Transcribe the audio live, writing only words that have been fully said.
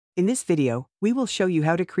In this video, we will show you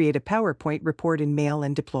how to create a PowerPoint report in Mail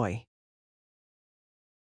and Deploy.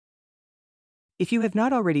 If you have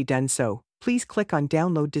not already done so, please click on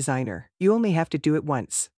Download Designer. You only have to do it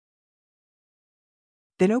once.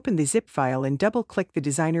 Then open the zip file and double-click the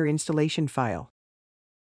Designer installation file.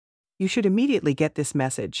 You should immediately get this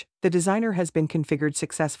message: the Designer has been configured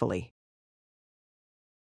successfully.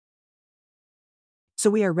 So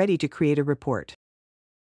we are ready to create a report.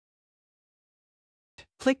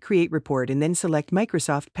 Click Create Report and then select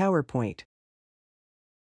Microsoft PowerPoint.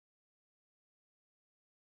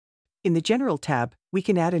 In the General tab, we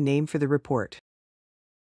can add a name for the report.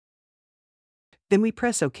 Then we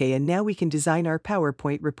press OK, and now we can design our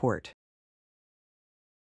PowerPoint report.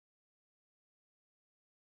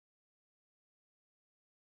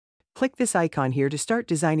 Click this icon here to start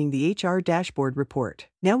designing the HR dashboard report.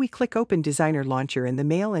 Now we click Open Designer Launcher and the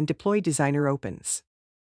Mail and Deploy Designer opens.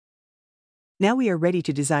 Now we are ready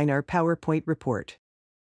to design our PowerPoint report.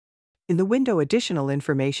 In the window Additional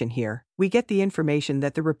Information here, we get the information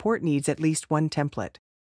that the report needs at least one template.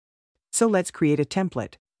 So let's create a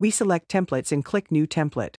template. We select Templates and click New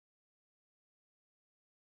Template.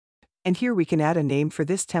 And here we can add a name for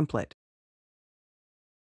this template.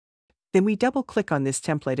 Then we double-click on this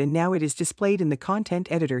template and now it is displayed in the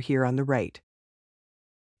Content Editor here on the right.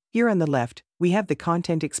 Here on the left, we have the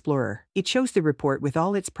Content Explorer. It shows the report with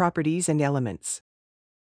all its properties and elements.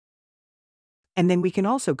 And then we can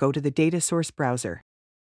also go to the Data Source browser.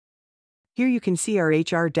 Here you can see our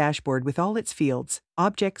HR dashboard with all its fields,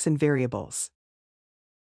 objects and variables.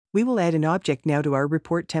 We will add an object now to our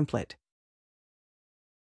report template.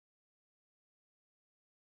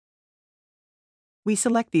 We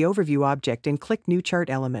select the Overview object and click New Chart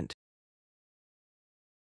Element.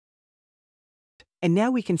 And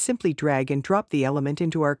now we can simply drag and drop the element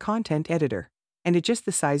into our content editor and adjust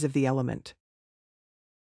the size of the element.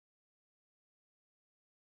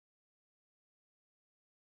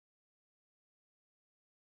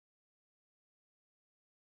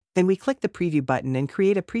 Then we click the Preview button and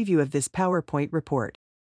create a preview of this PowerPoint report.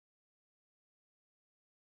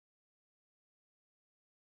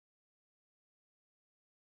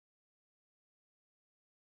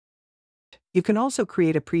 You can also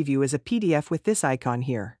create a preview as a PDF with this icon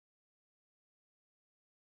here.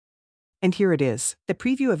 And here it is, the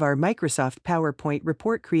preview of our Microsoft PowerPoint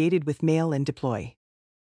report created with Mail and Deploy.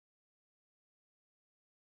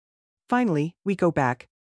 Finally, we go back,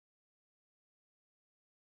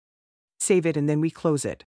 save it, and then we close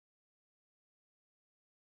it.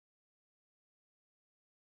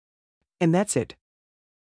 And that's it.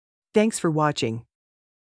 Thanks for watching.